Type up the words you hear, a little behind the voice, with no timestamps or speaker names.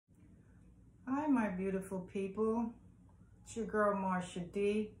Hi, my beautiful people. It's your girl, Marsha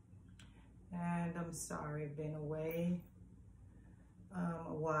D. And I'm sorry I've been away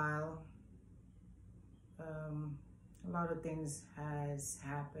a while. A lot of things has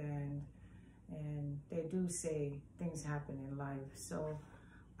happened, and they do say things happen in life. So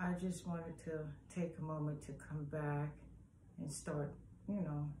I just wanted to take a moment to come back and start,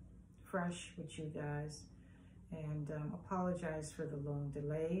 fresh with you guys. And apologize for the long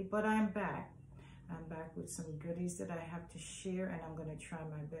delay, but I'm back. I'm back with some goodies that I have to share, and I'm going to try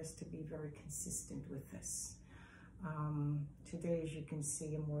my best to be very consistent with this. Today, as you can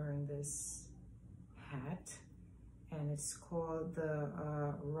see, I'm wearing this hat, and it's called the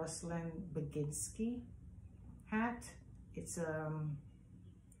Ruslan Baginskiy hat. It's a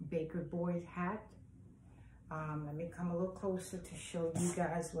Baker Boy hat. Let me come a little closer to show you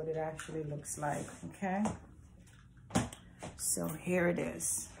guys what it actually looks like, okay? So here it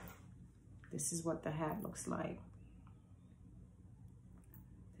is. This is what the hat looks like.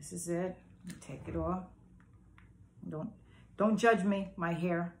 This is it. Take it off. Don't judge me, my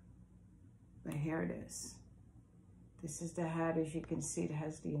hair. But here it is. This is the hat. As you can see, it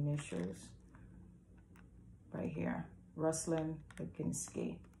has the initials right here. Ruslan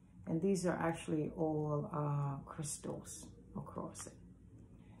Baginskiy. And these are actually all crystals across it.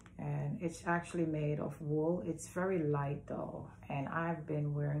 And it's actually made of wool. It's very light though. And I've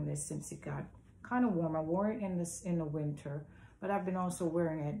been wearing this since it got kind of warm. I wore it in the winter, but I've been also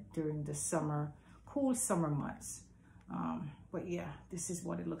wearing it during the summer, cool summer months. But yeah, this is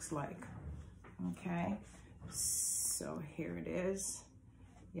what it looks like. Okay, so here it is.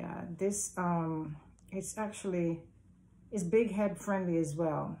 Yeah, this, it's big head friendly as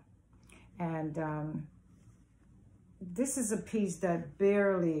well. And this is a piece that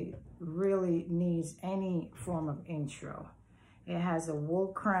barely really needs any form of intro. It has a wool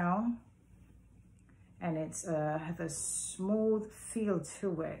crown, and it's has a smooth feel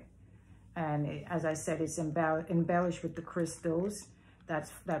to it. And as I said, it's embellished with the crystals.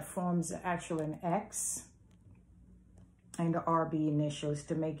 That forms actually an X and the RB initials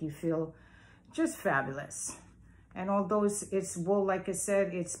to make you feel just fabulous. And although it's wool, like I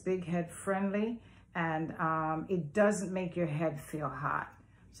said, it's big head friendly. And it doesn't make your head feel hot.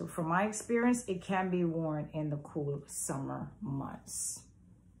 So from my experience, it can be worn in the cool summer months.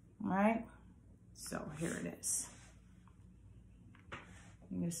 All right, so here it is.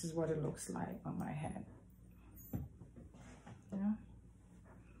 And this is what it looks like on my head. Yeah.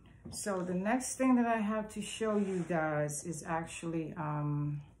 So the next thing that I have to show you guys is actually, let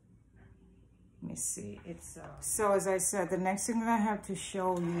me see, so as I said, the next thing that I have to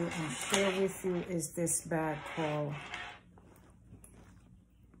show you and share with you is this bag called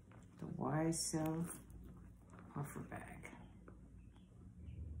the YSL Puffer Bag.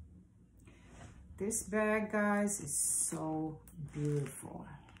 This bag, guys, is so beautiful.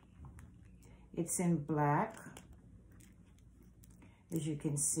 It's in black, as you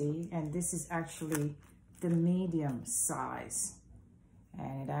can see, and this is actually the medium size.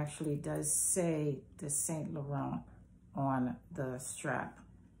 And it actually does say the Saint Laurent on the strap,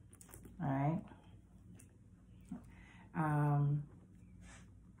 all right?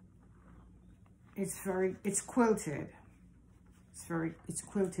 It's quilted. It's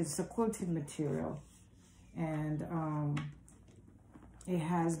quilted, it's a quilted material. And it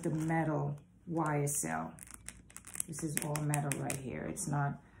has the metal YSL. This is all metal right here. It's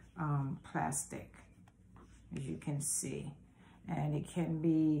not plastic, as you can see. And it can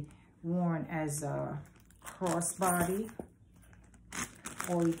be worn as a crossbody,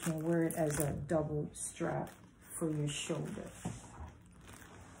 or you can wear it as a double strap for your shoulder.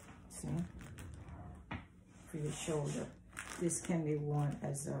 See? For your shoulder. This can be worn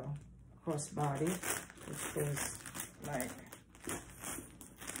as a crossbody, which goes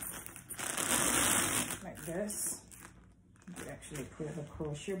like this. You can actually put it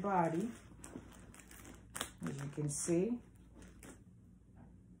across your body, as you can see.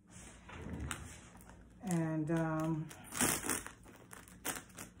 And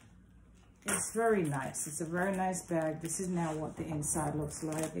it's very nice. It's a very nice bag. This is now what the inside looks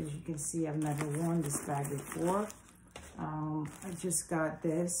like. As you can see, I've never worn this bag before. I just got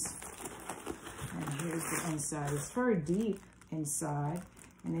this, and here's the inside. It's very deep inside,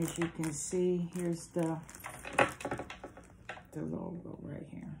 and as you can see, here's the logo right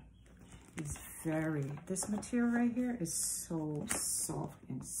here. It's this material right here is so soft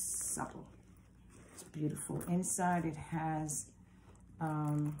and supple. Beautiful. Inside it has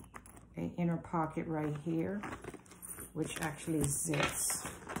an inner pocket right here, which actually zips.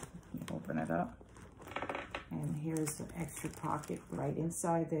 Open it up, and here's the extra pocket right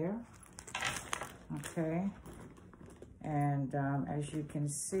inside there. okay? And as you can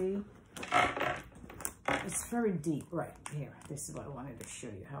see, it's very deep right here. This is what I wanted to show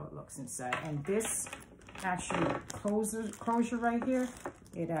you, how it looks inside. And this actually closure right here,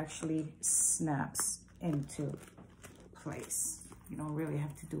 it actually snaps into place. You don't really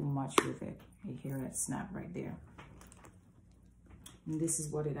have to do much with it. You hear that snap right there. And this is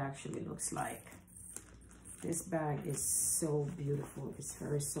what it actually looks like. This bag is so beautiful. It's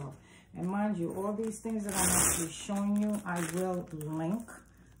very soft. And mind you, all these things that I'm actually showing you, I will link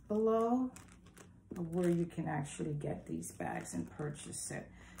below where you can actually get these bags and purchase it.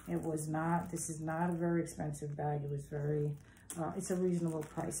 It was not, this is not a very expensive bag. It was very, it's a reasonable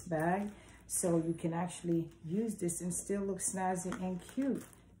price bag. So you can actually use this and still look snazzy and cute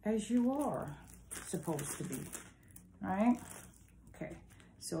as you are supposed to be, right? Okay,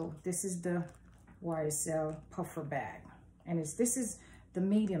 so this is the YSL puffer bag. And this is the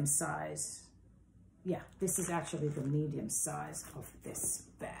medium size. Yeah, this is actually the medium size of this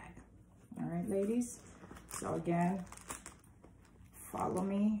bag. All right, ladies. So again, follow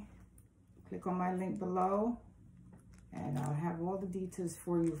me. Click on my link below. And I'll have all the details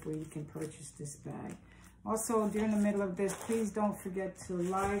for you where you can purchase this bag. Also, during the middle of this, please don't forget to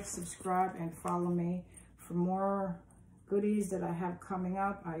like, subscribe, and follow me for more goodies that I have coming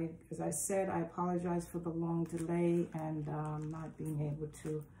up. As I said, I apologize for the long delay and not being able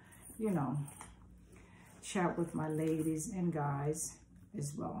to, you know, chat with my ladies and guys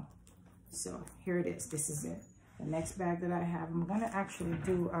as well. So here it is. This is it. The next bag that I have, I'm going to actually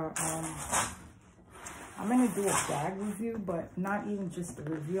do I'm going to do a bag review, but not even just a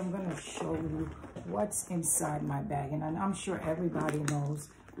review. I'm going to show you what's inside my bag. And I'm sure everybody knows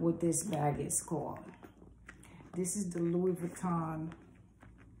what this bag is called. This is the Louis Vuitton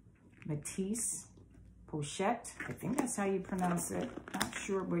Matisse Pochette. I think that's how you pronounce it. Not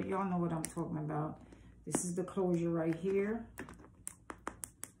sure, but y'all know what I'm talking about. This is the closure right here.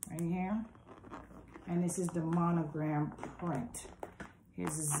 Right here. And this is the monogram print.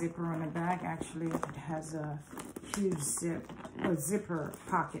 Here's a zipper on the back. Actually, it has a huge zipper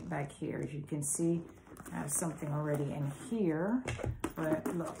pocket back here. As you can see, I have something already in here. But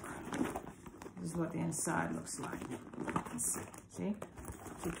look, this is what the inside looks like. You can see. So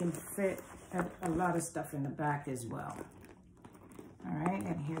you can fit a lot of stuff in the back as well. All right,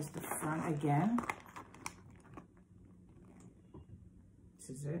 and here's the front again. This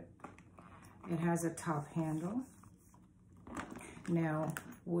is it. It has a top handle. Now,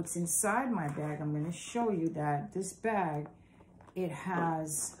 what's inside my bag, I'm going to show you that this bag, it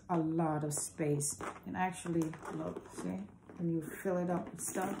has a lot of space. And actually, look, see, when you fill it up with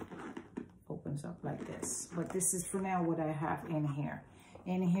stuff, it opens up like this. But this is for now what I have in here.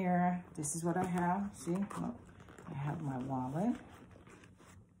 In here, this is what I have. See, look, I have my wallet.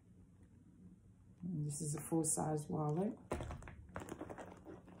 And this is a full-size wallet.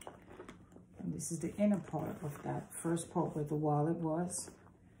 And this is the inner part of that first part where the wallet was.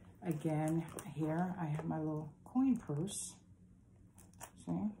 Again, here I have my little coin purse.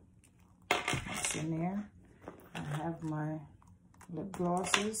 See? That's in there. I have my lip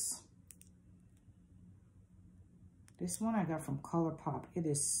glosses. This one I got from ColourPop. It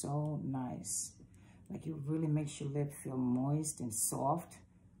is so nice. Like, it really makes your lip feel moist and soft.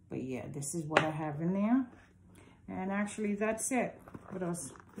 But yeah, this is what I have in there. And actually, that's it. What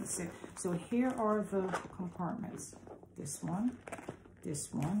else? That's it. So here are the compartments. This one,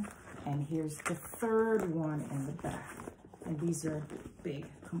 and here's the third one in the back. And these are big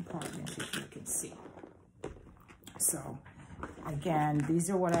compartments, if you can see. So again, these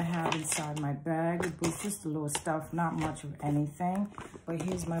are what I have inside my bag. It was just a little stuff, not much of anything. But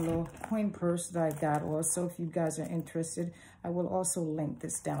here's my little coin purse that I got also. If you guys are interested, I will also link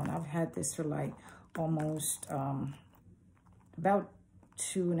this down. I've had this for like almost about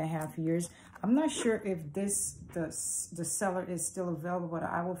 2.5 years. I'm not sure if the seller is still available, but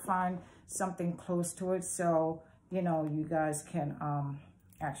I will find something close to it so, you know, you guys can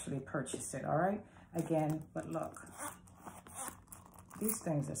actually purchase it, all right? Again, but look, these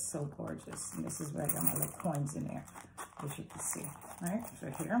things are so gorgeous. And this is where I got my little coins in there, as you can see, right?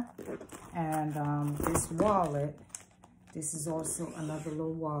 So here, and this wallet, this is also another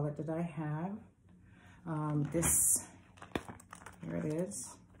little wallet that I have. Here it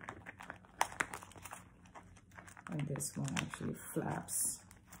is. And this one actually flaps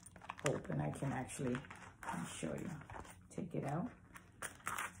open. I can actually show you. Take it out.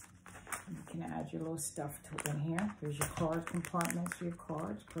 You can add your little stuff to it in here. Here's your card compartments for your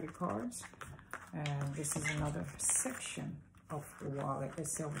cards, credit cards. And this is another section of the wallet.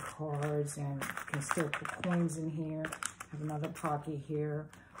 There's several cards, and you can still put coins in here. Have another pocket here.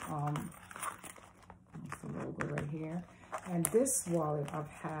 the logo right here. And this wallet I've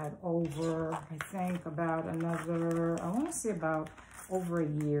had over, I think about another, I want to say about over a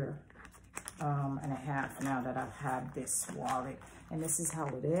year and a half now that I've had this wallet. And this is how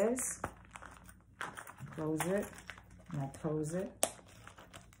it is. Close it, and I close it.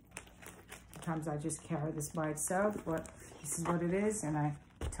 Sometimes I just carry this by itself, but this is what it is, and I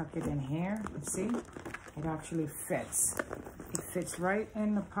tuck it in here. And see, it actually fits. It fits right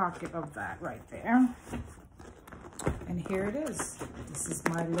in the pocket of that right there. And here it is. This is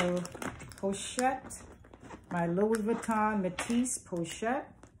my little pochette, my Louis Vuitton Matisse pochette.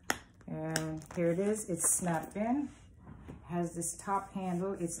 And here it is. It's snapped in. Has this top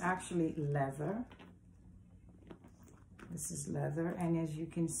handle. It's actually leather. This is leather, and as you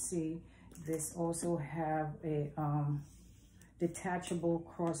can see, this also have a detachable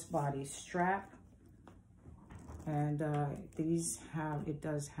crossbody strap, and these have, it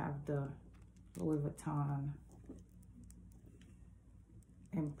does have the Louis Vuitton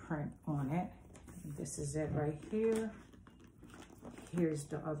imprint on it. This is it right here. Here's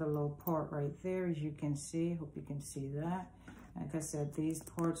the other little part right there, as you can see. Hope you can see that. Like I said, these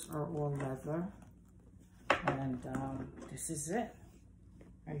parts are all leather. And this is it.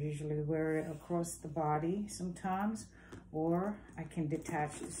 I usually wear it across the body sometimes, or I can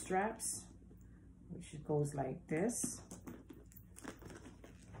detach the straps, which goes like this.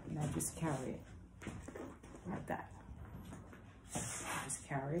 And I just carry it like that. I just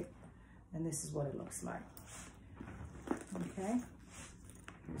carry it, and this is what it looks like. Okay,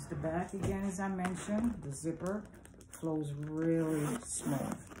 here's the back again, as I mentioned. The zipper flows really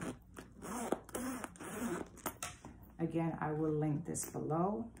smooth. Again, I will link this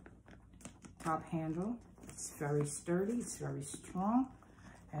below. Top handle, it's very sturdy, it's very strong,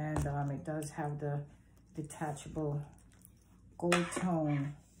 and it does have the detachable gold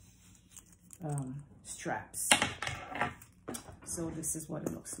tone straps. So this is what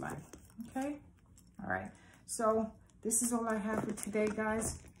it looks like. Okay, all right. So this is all I have for today,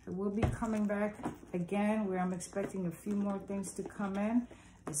 guys. I will be coming back again, where I'm expecting a few more things to come in.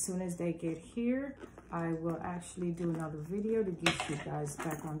 As soon as they get here, I will actually do another video to get you guys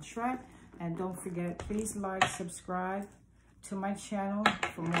back on track. And don't forget, please like, subscribe to my channel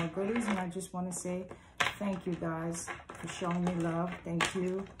for more goodies. And I just want to say thank you guys for showing me love. Thank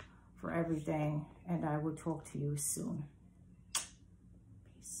you for everything. And I will talk to you soon.